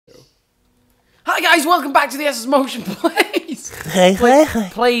Hi guys, welcome back to the TheSSMotion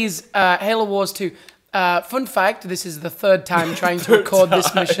plays Halo Wars 2. Fun fact, this is the third time trying to record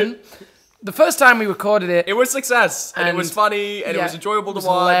this mission. The first time we recorded it, it was success, and it was funny, and it was enjoyable to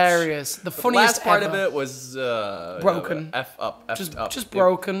watch. Hilarious. The funniest last part ever. of it was broken. F up, F up. Just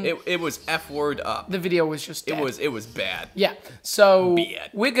broken. It was F word up. The video was just dead. It was bad. Yeah. So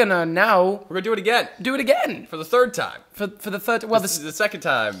we're gonna do it again. Do it again for the third time. For the third. Well, this is the second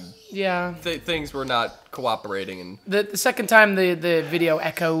time. Yeah. Things were not cooperating, and the second time the video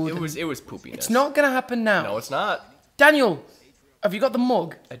echoed. It was poopiness. It's not gonna happen now. No, it's not. Daniel, have you got the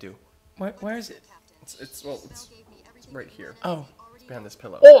mug? I do. Where is it? It's right here. Oh. It's behind this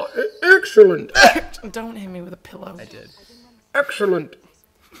pillow. Oh, excellent. Don't hit me with a pillow. I did. Excellent.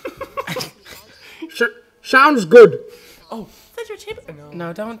 Sounds good. Oh, that's your table.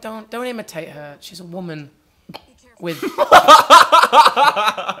 No, don't imitate her. She's a woman with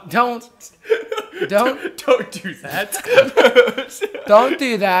Don't do that. Don't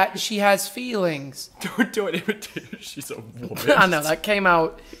do that. She has feelings. Don't imitate her. She's a woman. I know, that came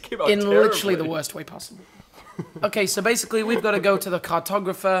out in terribly. literally the worst way possible. Okay, so basically we've got to go to the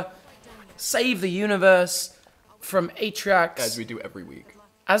cartographer, save the universe from Atrax. As we do every week.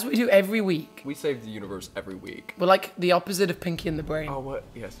 As we do every week. We save the universe every week. We're like the opposite of Pinky and the Brain. Oh, what?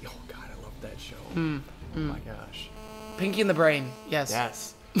 Yes. Oh, God, I love that show. Oh, my gosh. Pinky and the Brain, yes.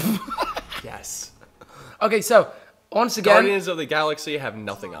 Yes. Yes. Okay, so, once again... Guardians of the Galaxy have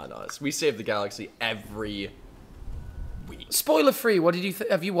nothing on us. We save the galaxy every week. Spoiler free, what did you think?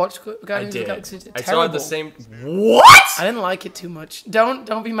 Have you watched Guardians of the Galaxy? I saw it the same... What?! I didn't like it too much.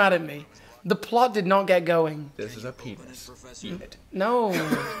 Don't be mad at me. The plot did not get going. This is a penis. Eat it. No.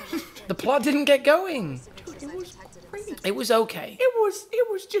 The plot didn't get going. Dude, it was great. It was okay. It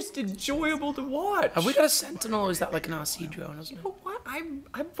was just enjoyable to watch. Have we got a Sentinel, or is that like an RC drone, isn't it? You know what? I'm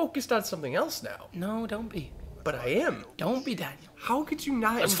focused on something else now. No, don't be. But I am. Don't be, Daniel. How could you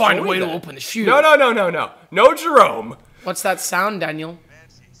not Let's enjoy find a way that? to open the chute. No. No, Jerome. What's that sound, Daniel?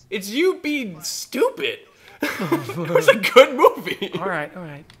 It's you being stupid. It was a good movie. All right.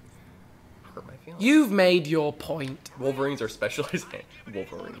 Hurt my feelings. You've made your point. Wolverines are specialized.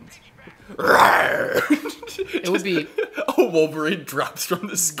 Wolverines. It would be... A Wolverine drops from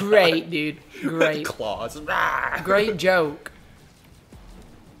the sky. Great, dude. Great. Claws. Great joke.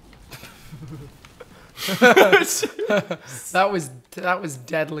 That was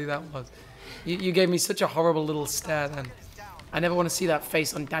deadly, that was. You gave me such a horrible little stare then. I never want to see that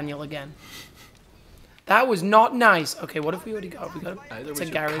face on Daniel again. That was not nice. Okay, what have we already got? It's a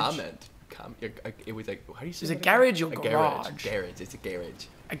garage. Comment. It was like, how do you say Is it that? garage or garage? Garage. It's a garage.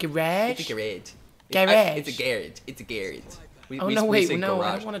 A garage? It's a garage. Garage. It's a garage. It's a garage. Oh, no, wait, no,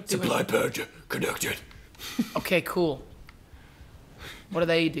 I don't want to do Supply it. pad connected. Okay, cool. What are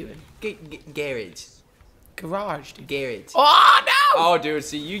they doing? Garage. Garage, dude. Garage. Oh, no! Oh, dude,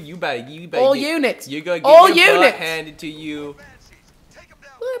 see, you better All get, units. You gotta get All your units. butt handed to you.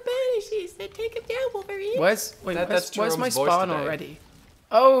 Take him down, Wolverine. Where's my Jerome's voice spawn today. already?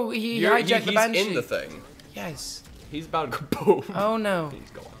 Oh, he hijacked the Banshee. He's in the thing. Yes. He's about to go boom. Oh, no. He's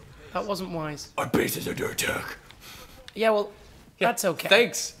gone. That wasn't wise. Our base is under attack. Yeah, well, that's okay.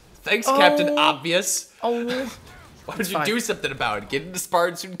 Thanks, Captain Obvious. Oh. Why don't you do something about it? Get into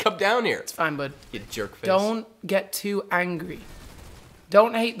Spartan suit and come down here. It's fine, bud. You jerk face. Don't get too angry.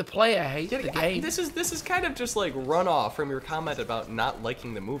 Don't hate the player, hate the game. This is kind of just like runoff from your comment about not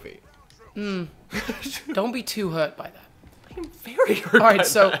liking the movie. Don't be too hurt by that. I'm very hurt. All right, by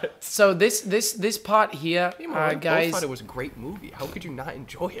that. so this part here, guys. I thought it was a great movie. How could you not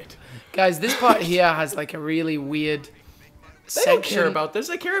enjoy it? Guys, this part here has like a really weird They don't care about this.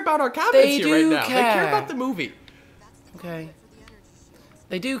 They care about our comments here right now. They care about the movie. Okay.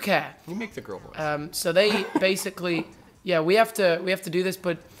 They do care. You make the girl voice. So they basically, yeah, we have to do this,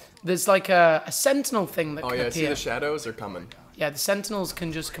 but there's like a sentinel thing that can appear. See the shadows are coming. Yeah, the sentinels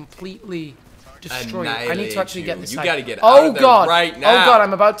can just completely destroy you. I need to actually get this. You gotta get out of there right now. Oh god,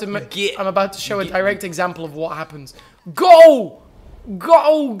 I'm about to show a direct example of what happens. Go,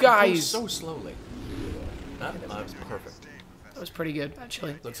 guys. So slowly. That was perfect. That was pretty good,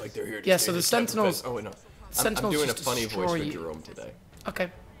 actually. Looks like they're here. To so the sentinels. Oh wait, no. I'm Sentinels doing a just funny voice for destroy you. Jerome today. Okay.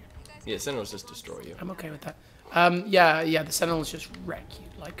 Yeah, Sentinels just destroy you. I'm okay with that. Yeah, the Sentinels just wreck you,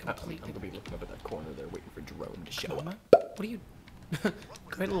 like, completely. I'm gonna be looking up at that corner there, waiting for Jerome to show up. What are you...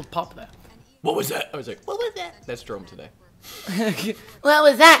 Great little pop there. What was that? I was like, what was that? That's Jerome today. What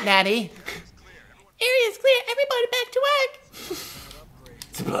was that, Natty? Area's clear. Everybody back to work.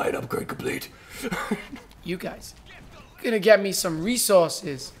 Supply and upgrade complete. You guys. Gonna get me some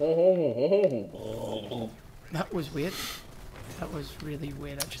resources. That was weird. That was really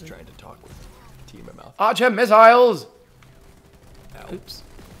weird, actually. Trying to talk with tea in my mouth. Archer missiles! Ow. Oops.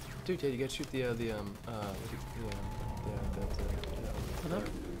 Dude, yeah, you gotta shoot the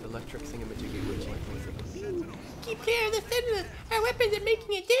electric thingamajiggy, which Keep clear of the sentinels. Our weapons are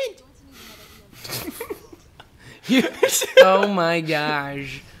making a dent. Oh my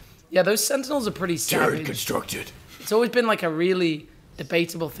gosh. Yeah, those sentinels are pretty savage. constructed. It's always been like a really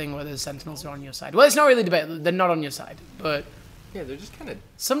debatable thing whether the sentinels are on your side. Well, it's not really debatable. They're not on your side, but Yeah, they're just kind of.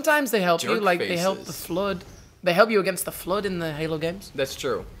 sometimes they help you. Jerk Like they help the faces. flood. They help you against the flood in the Halo games. That's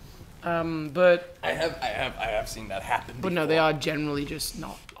true. But I have seen that happen. but no, they are generally just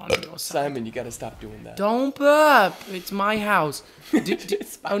not on your side. Simon, you gotta stop doing that. Don't burp. It's my house.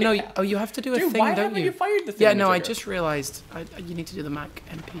 It's Oh no! Oh, you have to do a Dude, thing, why don't haven't you? you fired the thing? Yeah, no, I just realized. You need to do the Mac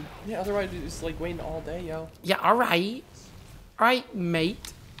MP. Yeah, otherwise it's like waiting all day, yo. Yeah, all right,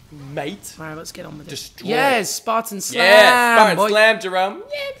 mate. Mate. All right, let's get on with it. Destroy. Yes, Spartan Slam. Yeah, Spartan boy. Slam, Jerome.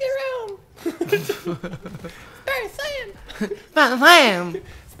 Yeah, Jerome. Spartan Slam. Spartan Slam.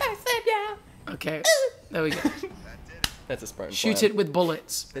 Spartan Slam, yeah. Okay, there we go. That's a Spartan Shoot Slam. it with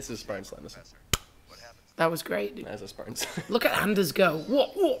bullets. This is Spartan Slam. That was great, dude. That's a Spartan Slam. Look at Anders go.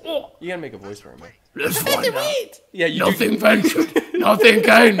 Whoa. You gotta make a voice for him, man. Let's Professor, find out. wait. Yeah, you Nothing ventured, nothing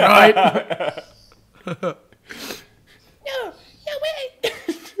gained, right? No, wait.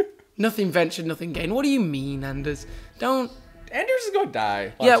 Nothing ventured, nothing gained. What do you mean, Anders? Don't. Anders is gonna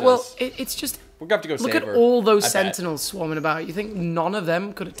die. Yeah, Watch well, this. it's just. We're gonna have to go Look save at her. all those I bet. sentinels swarming about. You think none of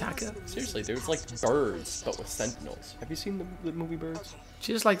them could attack her? Seriously, dude, it's like birds, but with sentinels. Have you seen the movie Birds?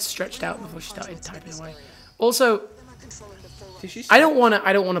 She just like stretched out before she started typing away. Also, Did she I don't want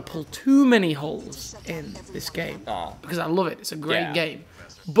to pull too many holes in this game Aw. because I love it. It's a great Yeah. game,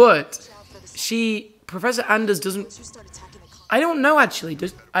 but Professor Anders doesn't. I don't know actually.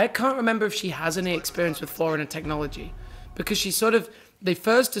 I can't remember if she has any experience with Forerunner technology because she sort of they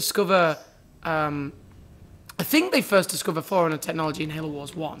first discover. I think they first discover Forerunner technology in Halo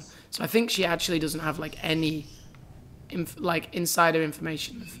Wars 1. So I think she actually doesn't have like any insider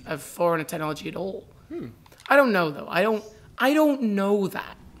information of Forerunner technology at all. I don't know though. I don't know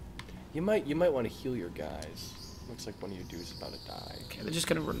that. You might want to heal your guys. Looks like one of your dudes is about to die. Okay, they're just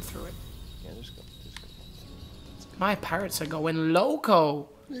gonna run through it. Yeah, just go. My parrots are going loco.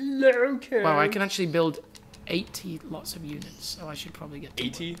 Loco. Wow, I can actually build 80 lots of units, so I should probably get to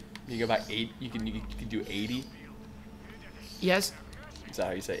work. 80. You go by 8. You can do 80. Yes, Is that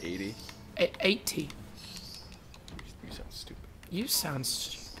how you say 80? 80. You sound stupid. You sound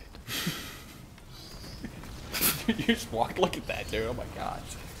stupid. You just walked. Look at that, dude. Oh my god.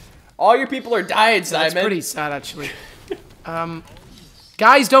 All your people are dying, Simon. That's pretty sad, actually.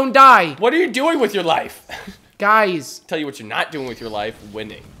 Guys, don't die. What are you doing with your life? Guys, Tell you what you're not doing with your life.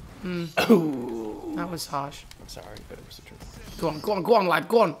 Winning. that was harsh. I'm sorry, but it was the truth. Go on, lad,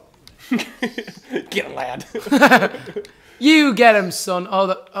 go on. Get a lad. You get him, son.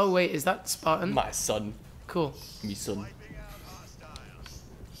 Oh wait, is that Spartan? My son. Cool. Me son.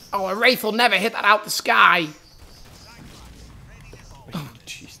 Oh, a wraith will never hit that out the sky.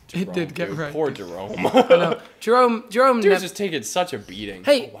 Jeez, It Jerome, did get dude. wrecked. Poor Jerome. No, Jerome. Dude's Never. just taking such a beating.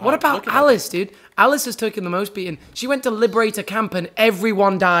 Hey, Oh, wow. what about Look at Alice, dude? Alice has taken the most beating. She went to liberate a camp and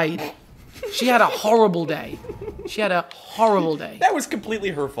everyone died. She had a horrible day. She had a horrible day. That was completely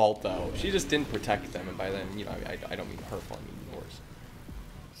her fault, though. She just didn't protect them, and by then, you know, I don't mean her fault, I mean yours.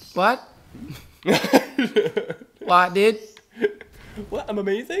 What? What, dude? What? I'm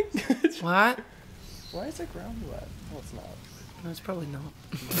amazing? What? Why is that ground wet? No, it's not. No, it's probably not.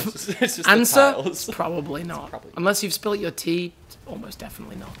 It's just Answer? the tiles. Probably not. Probably not. Unless you've spilt your tea, it's almost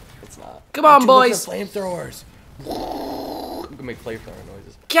definitely not. It's not. Come on, Dude, look at boys. the flamethrowers. You can make flamethrower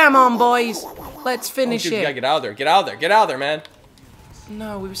noises. Come on, boys. Let's finish Dude, you gotta it. get out of there. Get out of there. Get out of there, man.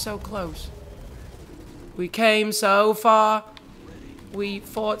 No, we were so close. We came so far. We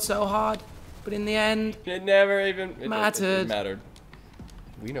fought so hard. But in the end, It never even Mattered. It mattered.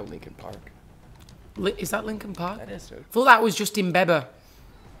 We know Lincoln Park. Is that Lincoln Park? That is, dude. I thought that was just in Beba.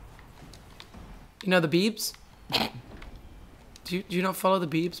 You know the Beebs? Do you not follow the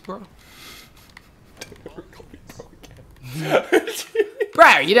Beebs, bro? Never call me bro again.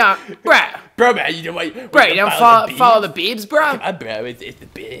 Bro, you don't. Bro, Bro, man, you know what? bro, you don't follow the Beebs, bro. Bro, it's the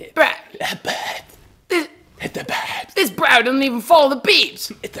bit. Bro, It's the bad. this bro doesn't even follow the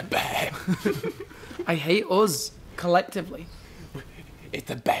Beebs. It's the bad. I hate us collectively. It's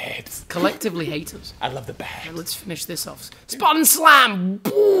the babes. Collectively hate us. I love the babes. Let's finish this off. Spartan Slam!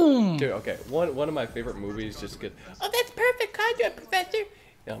 Boom! Dude, okay. One of my favorite movies, just good. Oh, that's perfect conduit, Professor.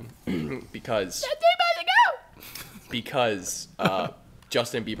 Because That's 3 months ago. because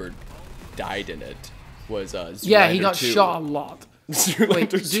Justin Bieber died in it was Yeah, he Zoolander got 2. shot a lot. Zoolander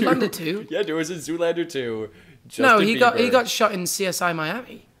 2. Zoolander 2? Yeah, dude, it was in Zoolander 2. No, Justin he Bieber. got shot in CSI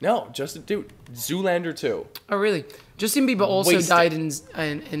Miami. No, dude, Zoolander 2. Oh, really? Justin Bieber also Wasted. died in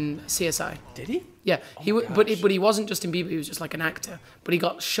CSI. Did he? Yeah, Oh but he wasn't Justin Bieber. He was just like an actor. But he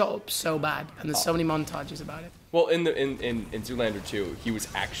got shot up so bad, and there's so many montages about it. Well, in Zoolander 2, he was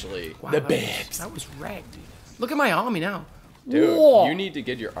actually Wow, the that babes. That was wrecked. Look at my army now. Dude, Whoa. you need to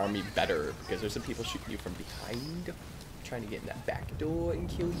get your army better because there's some people shooting you from behind, trying to get in that back door and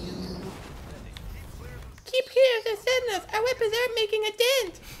kill you. Keep clear of the sentinels. Our weapons aren't making a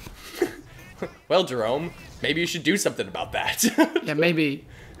dent. Well, Jerome, maybe you should do something about that. Yeah, maybe.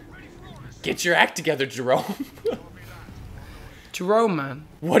 Get your act together, Jerome. Jerome, man.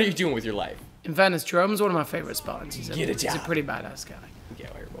 What are you doing with your life? In fairness, Jerome's one of my favorite Spartans. He's Get a he's a job. pretty badass guy. Yeah,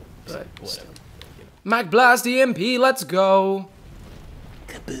 well, But whatever. Mac Blast EMP, let's go.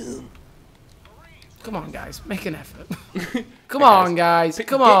 Kaboom. Come on, guys. Make an effort. Come on, guys.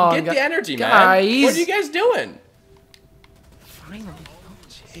 Come on. Get the energy, man. guys. What are you guys doing? Finally. Oh,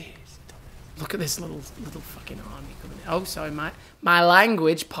 jeez. Look at this little fucking army coming in. Oh, sorry, my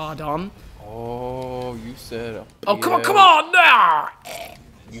language, pardon. Oh, you said. Oh, come on now.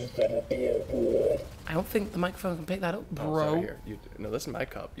 I don't think the microphone can pick that up, bro. Oh, sorry, here. No, this is my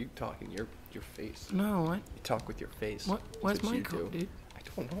cup. You talking your face. No, what? You talk with your face. Where's That's what my you cup, do. dude? I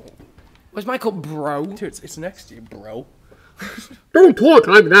don't know. Where's my cup, bro? Dude, it's next to you, bro. Don't talk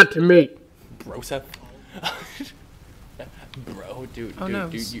like that to me. Bro, Seth. Bro, dude. Oh, dude, no.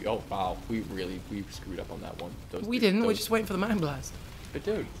 dude, oh, wow. We screwed up on that one. We didn't. We're just waiting for the mine blast. But,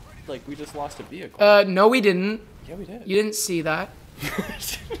 dude, like, we just lost a vehicle. No, we didn't. Yeah, we did. You didn't see that.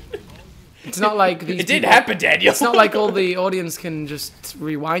 It's not like these It did people- happen, Daniel. It's not like all the audience can just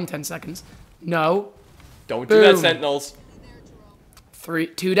rewind 10 seconds. No. Don't do that, Boom. Sentinels.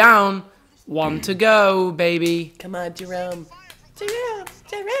 2 down. 1 to go, baby. Come on, Jerome. Jerome,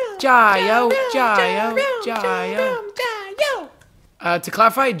 Jerome. Jayo, Jerome, Jayo, Jerome, Jayo. Jerome, Jayo. To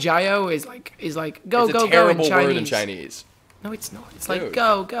clarify, Jayo is like go, It's go, a go terrible in Chinese. word in Chinese. No, it's not. It's like Dude.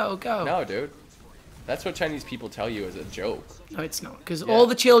 go, go, go. No, dude. That's what Chinese people tell you as a joke. No, it's not. Because Yeah. all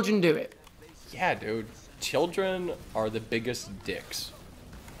the children do it. Yeah, dude. Children are the biggest dicks.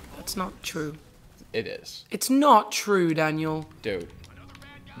 That's not true. It is. It's not true, Daniel. Dude.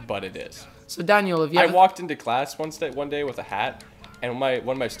 But it is. So, Daniel, have you I ever... walked into class one day with a hat, and one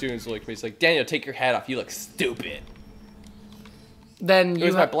of my students looked at me. He's like, "Daniel, take your hat off. You look stupid." Then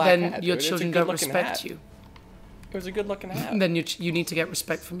was my black then hat, your dude. It's a children don't good-looking respect hat. you. It was a good-looking hat. Then you need to get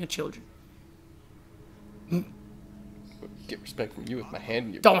respect from your children. Get respect from you with my hand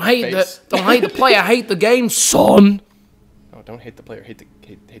in your Don't hate face. the player, hate the game, son. No, don't hate the player. Hate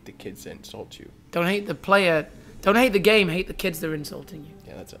the kids that insult you. Don't hate the player. Don't hate the game, hate the kids that are insulting you.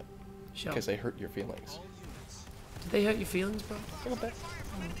 Yeah, that's it. Sure. Because they hurt your feelings. Did they hurt your feelings, bro? A little bit.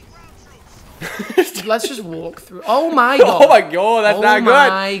 Let's just walk through. Oh my god. Oh my god, that's not Oh good.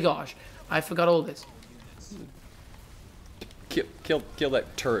 my gosh. I forgot all this. Kill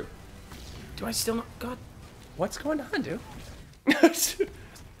that turret. Do I still not... God. What's going on, dude?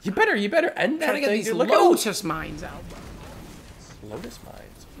 you better end that Trying to get thing, these dude. Look at all Lotus mines out, bro. Lotus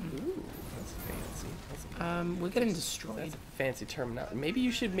mines. Ooh, that's fancy. We're getting destroyed. That's a fancy terminology. Maybe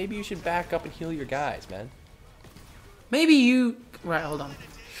you should back up and heal your guys, man. Maybe you... Right, hold on.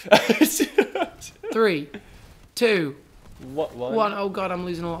 3, 2, What? 1. Oh god, I'm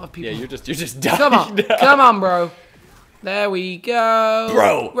losing a lot of people. Yeah, you're just dying. Come on. now. Come on, bro. There we go.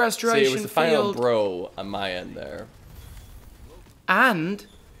 Bro. Restoration See, it was the final field. bro on my end there. And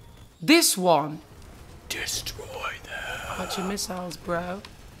this one. Destroy them. Watch your missiles, bro.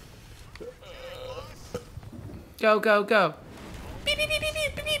 Go, go, go.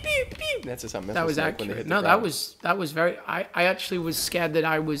 That's just how missiles That was like when they hit accurate. the No, ground. that was very... I actually was scared that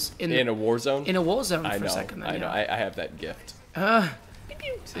I was In a war zone? in a war zone I for know, a second. I know. Yeah. I have that gift.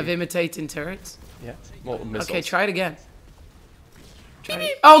 Of imitating turrets. Yeah. Well, missiles. Okay, try it again.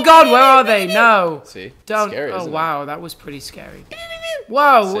 Oh god, where are they? No. See? Don't. Scary, Oh isn't it? wow, that was pretty scary.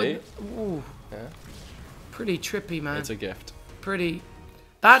 Whoa. See? Ooh. Yeah. Pretty trippy, man. It's a gift. Pretty.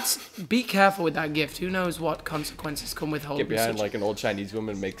 That's. Be careful with that gift. Who knows what consequences come with holding Get behind such- like an old Chinese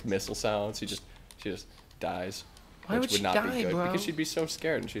woman and makes missile sounds. She just dies. Why which would she not die, be good bro? because she'd be so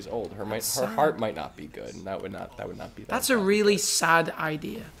scared and she's old. Her sad. heart might not be good, and that would not be. That's a really sad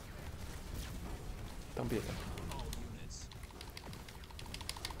idea. Don't be a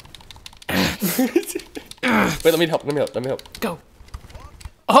Wait, let me help. Go.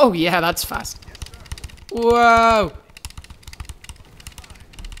 Oh yeah, that's fast. Whoa.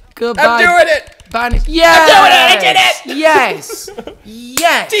 Goodbye. I'm doing it. Yes. I'm doing it. I did it. Yes.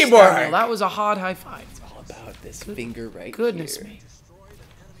 Yes. Teamwork. Daniel, that was a hard high five. It's all about this finger right Goodness here. me.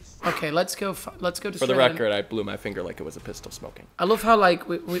 Okay, let's go. Let's go to. For the record, I blew my finger like it was a pistol smoking. I love how like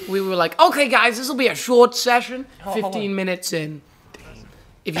we were like, okay, guys, this will be a short session. 15 minutes in.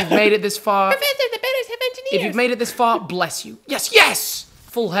 If you've made it this far, Professor, the betters have engineers. if you've made it this far, bless you. Yes, yes.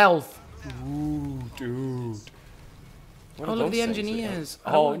 Full health. Ooh, dude. Oh, look at the engineers.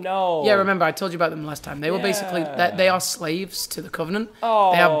 Oh no. Yeah, remember I told you about them last time. They were basically they are slaves to the Covenant. Oh,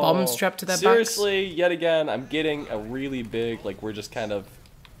 they have bombs strapped to their seriously, yet again, I'm getting a really big like we're just kind of.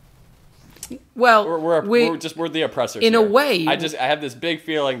 backs. Well, We're the oppressors. in a here. way. I have this big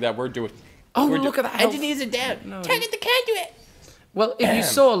feeling that we're doing. Oh, look at that. health. Engineers are down. No, Target the conduit. Well, if you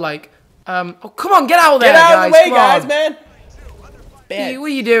saw like, oh come on, get out of there, Get out guys. of the way, Come guys, on. man. Bad. What are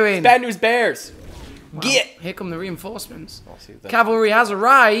you doing? Bad news bears. Wow, Get. Here come the reinforcements. Oh, see, that's Cavalry has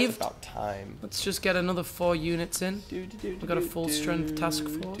arrived. about time. Let's just get another 4 units in. We've got a full strength task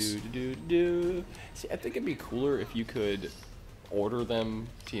force. See, I think it'd be cooler if you could order them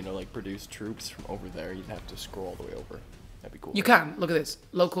to, you know, like produce troops from over there. You'd have to scroll all the way over. That'd be cool. You can. Look at this.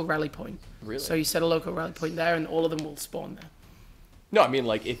 Local rally point. Really? So you set a local rally point there and all of them will spawn there. No, I mean,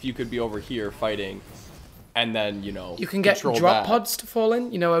 like, if you could be over here fighting, and then, you know, You can get control drop that. pods to fall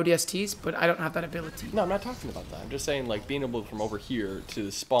in, you know, ODSTs, but I don't have that ability. No, I'm not talking about that. I'm just saying, like, being able from over here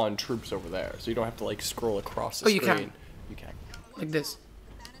to spawn troops over there, so you don't have to like scroll across the Oh, you screen. can. You can. Like this.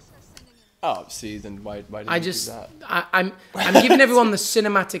 Oh, see, then why didn't I you just, do that? I'm giving everyone the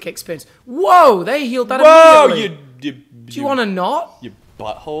cinematic experience. Whoa, they healed that Whoa, immediately. Do you want to not? You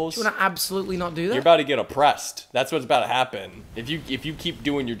buttholes. Do you want to absolutely not do that? You're about to get oppressed. That's what's about to happen. If you keep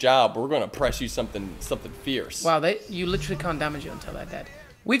doing your job, we're gonna press you something fierce. Wow, you literally can't damage it until they're dead.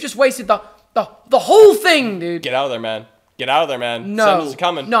 We've just wasted the whole thing, dude. Get out of there, man. Get out of there, man. No, Sentinels are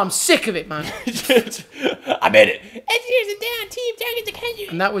coming. no, I'm sick of it, man. I made it. Engineers are down. Team, target the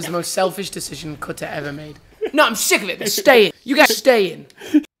conduit. And that was the most selfish decision Cutter ever made. No, I'm sick of it. They're staying. You guys stay in.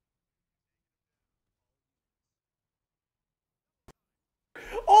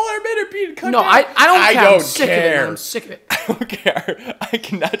 All our men are being cut No, down. I don't care. don't I'm sick of it, care. man. I'm sick of it. I don't care. I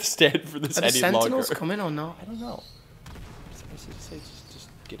cannot stand for this Are the any Sentinels longer. coming or not? I don't know. Just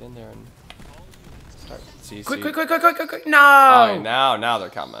get in there and start. See, Quick, see. quick. No! Oh, now they're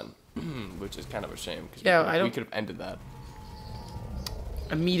coming, which is kind of a shame because Yeah, we could have ended that.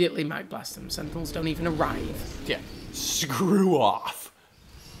 Immediately might blast them. Sentinels don't even arrive. Yeah, screw off.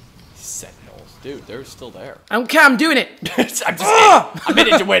 Sentinels, dude, they're still there. I don't care. I'm doing it. I'm in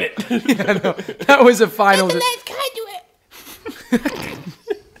it to win it. That was a final. That's conduit.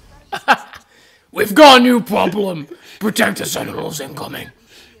 We've got a new problem. Protect the Sentinels incoming.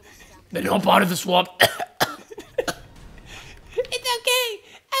 They're not part of the swamp. It's okay.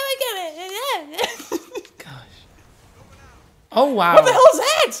 I'm coming. Gosh. Oh, wow. What the hell is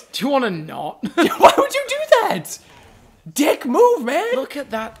that? Do you want to not? Why would you do that? Dick move, man. Look at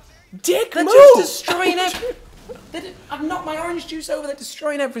that. Dick They're move. just destroying everything. I've knocked my orange juice over. They're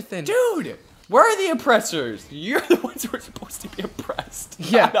destroying everything. Dude, where are the oppressors? You're the ones who are supposed to be oppressed.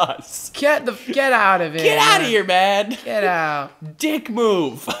 Yeah. Not us. Get out of here. Get out of man. here, man. Get out. Dick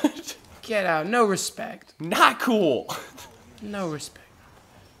move. Get out. No respect. Not cool. No respect.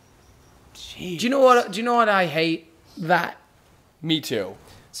 Jeez. Do you know what I hate? That. Me too.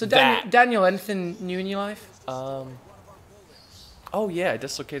 So That. Daniel, anything new in your life? Oh yeah, I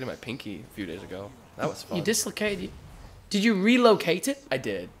dislocated my pinky a few days ago. That was fun. You dislocated. Did you relocate it? I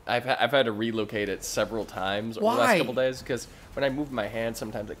did. I've had to relocate it several times over the Why? last couple days because when I move my hand,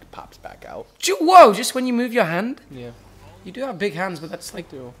 sometimes it pops back out. Whoa! Just when you move your hand? Yeah. You do have big hands, but that's like.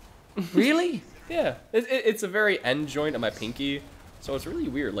 Really? Yeah. It's a very end joint of my pinky, so it's really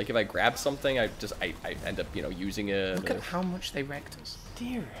weird. Like if I grab something, I end up using it. Look at how much they wrecked us.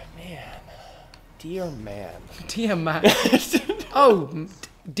 Dear man. Dear man. Dear man. Oh,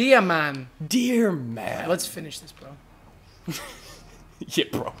 dear man. Dear man. Let's finish this, bro. Yeah,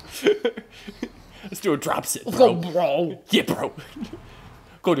 bro. Let's do a drop sit, Let's bro. go, bro. Yeah, bro.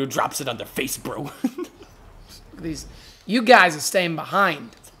 Go do a drop sit on their face, bro. Look at these. You guys are staying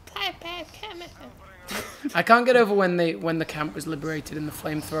behind. I can't get over when the camp was liberated and the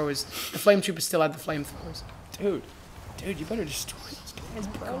flamethrowers, the flame troopers still had the flamethrowers. Dude, you better destroy those guys,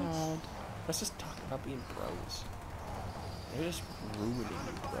 bro. God. Let's just talk about being bros. They're just ruining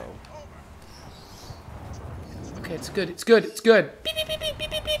you, bro. Okay, it's good. It's good. It's good.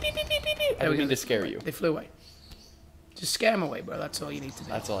 I don't mean to scare you. They flew away. Just scare them away, bro. That's all you need to do.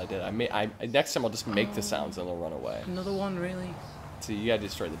 That's all I did. Next time I'll just make the sounds and they'll run away. Another one, really? So you gotta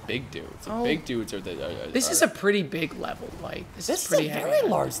destroy the big dudes. The Oh. big dudes are the. This is a pretty big level. Like this is pretty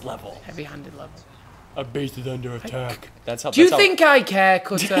large level. heavy-handed level. A base is under attack. That's how. Do you that's think I care,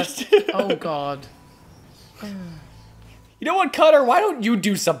 Cutter? Oh God. You know what, Cutter? Why don't you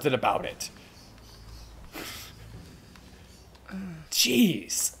do something about it?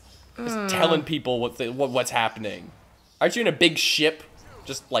 Jeez. Just telling people what's happening. Aren't you in a big ship?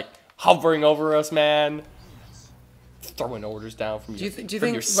 Just like hovering over us, man? Throwing orders down from your Do you space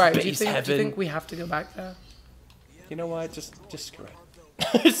think heaven. do you think we have to go back there? You know what? Just screw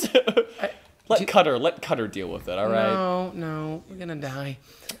it. Let Cutter deal with it, alright? No, we're gonna die.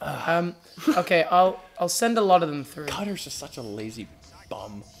 Okay, I'll send a lot of them through. Cutter's just such a lazy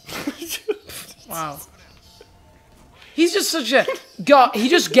bum. Wow. He's just such a God. He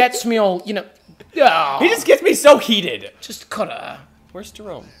just gets me all, you know. Oh, He just gets me so heated. just Cutter. Where's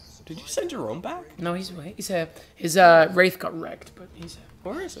Jerome? Did you send Jerome back? No, he's away. He's here. His wraith got wrecked, but he's here.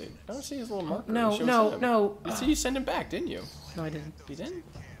 Where is he? I don't see his little marker. No, that shows no, him. no. You see, you sent him back, didn't you? No, I didn't. You didn't?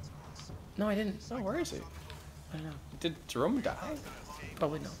 No, I didn't. Oh, where is he? I don't know. Did Jerome die?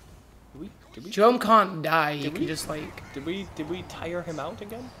 Probably not. Did we Jerome can't die. He Did can we? just like. Did we tire him out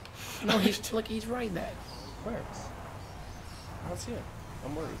again? No, he's look. He's right there. Where? I don't see him.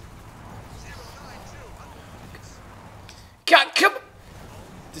 I'm worried. God,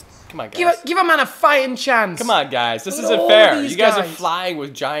 Just come on, guys. give a man a fighting chance. Come on, guys. This Look at isn't all fair. these You guys are guys. flying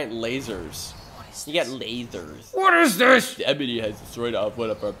with giant lasers. You got lasers. What is this? The enemy has destroyed one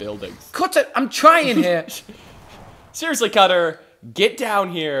of our buildings. Cut it. I'm trying here. Seriously, Cutter, get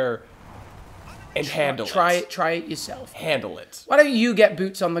down here and handle it. Try it yourself. Handle it. Why don't you get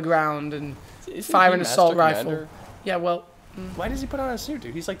boots on the ground and Isn't fire he an assault Master rifle? Commander? Yeah, well, Why does he put on a suit,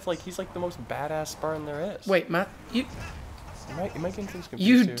 dude? He's like the most badass Spartan there is. wait, Matt, you Am I getting things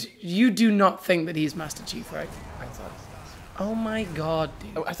confused here? you do not think that he's Master Chief, right? I thought. Oh my God,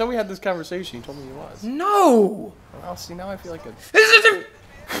 dude. I thought we had this conversation. You told me he was. No. Well, see, now I feel like a. This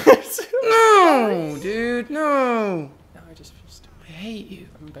is no, dude, no. Now I just feel stupid. I hate you.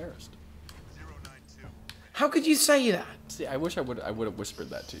 I'm embarrassed. How could you say that? See, I wish I would have whispered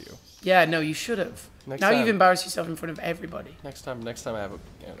that to you. Yeah, no, you should have. Next Now time. you've embarrassed yourself in front of everybody. Next time I have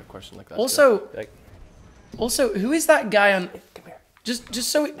a question like that. Also- like, Also, who is that guy on? come here. Just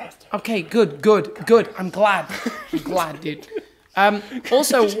so. Okay, good. I'm glad. I'm glad, dude.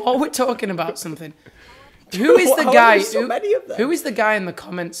 Also, while we're talking about something, who is the How are guy? there so many of them? Who is the guy in the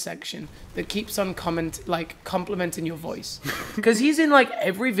comments section that keeps on complimenting your voice? Because he's in like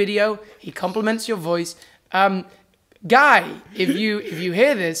every video. He compliments your voice. Guy, if you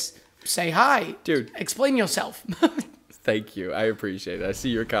hear this, say hi, Dude. Explain yourself. Thank you. I appreciate it. I see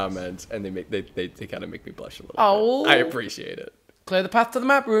your comments, and they kind of make me blush a little Oh. bit. I appreciate it. Clear the path to the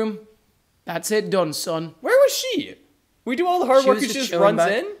map room. That's it, done, son. Where was she? We do all the hard work, and she just chilling runs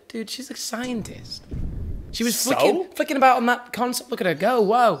back. in? Dude, she's a scientist. She was So? flicking about on that console. Look at her go.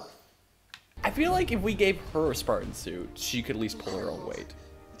 Whoa. I feel like if we gave her a Spartan suit, she could at least pull her own weight.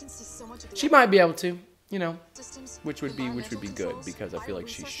 She might be able to, you know. Which would be good, because I feel like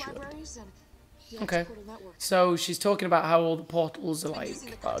she should. Okay. So she's talking about how all the portals are like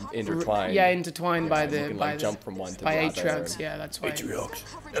Intertwined. yeah, intertwined by You the can, by like, the jump from one to by the other. Atriox. Yeah, that's why. Atriox.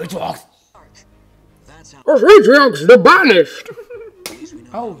 Atriox the banished.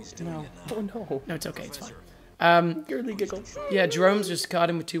 Oh no. Oh no. No, it's okay. It's fine. Girly giggle. Yeah, Jerome's just caught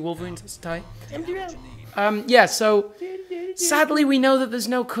him with 2 Wolverines. It's tight. Yeah, so sadly we know that there's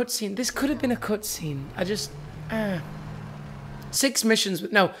no cutscene. This could have been a cutscene.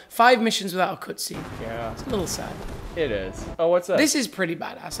 5 missions without a cutscene. Yeah, It's a little sad. it is. Oh, what's that? This is pretty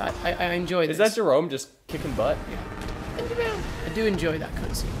badass. I enjoy this. Is that Jerome just kicking butt? I do enjoy that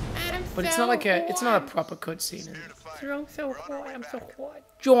cutscene. But it's not like it's not a proper cutscene. Is it? I'm so hot. I'm so hot.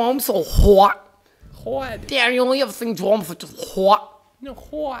 John's so hot. Hard. Damn, you only ever think John's just hot. No,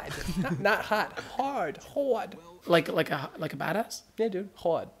 hard. not hot. Hard. Hard. Like a badass? Yeah, dude.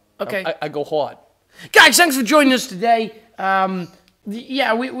 Hard. Okay. I go hard. Guys, thanks for joining us today.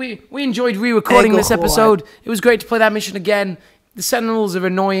 Yeah, we enjoyed re-recording this episode. It was great to play that mission again. The Sentinels are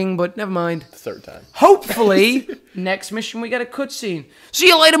annoying, but never mind. Third time. Hopefully, next mission we get a cutscene. See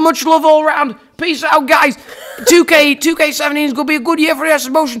you later. Much love all around. Peace out, guys. 2K17 is gonna be a good year for the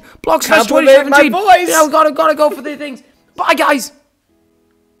TheSSMotion. Blogsfest Compliment 2017. my voice. Yeah, we gotta go for the things. Bye, guys.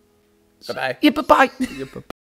 Bye bye. Yeah, bye.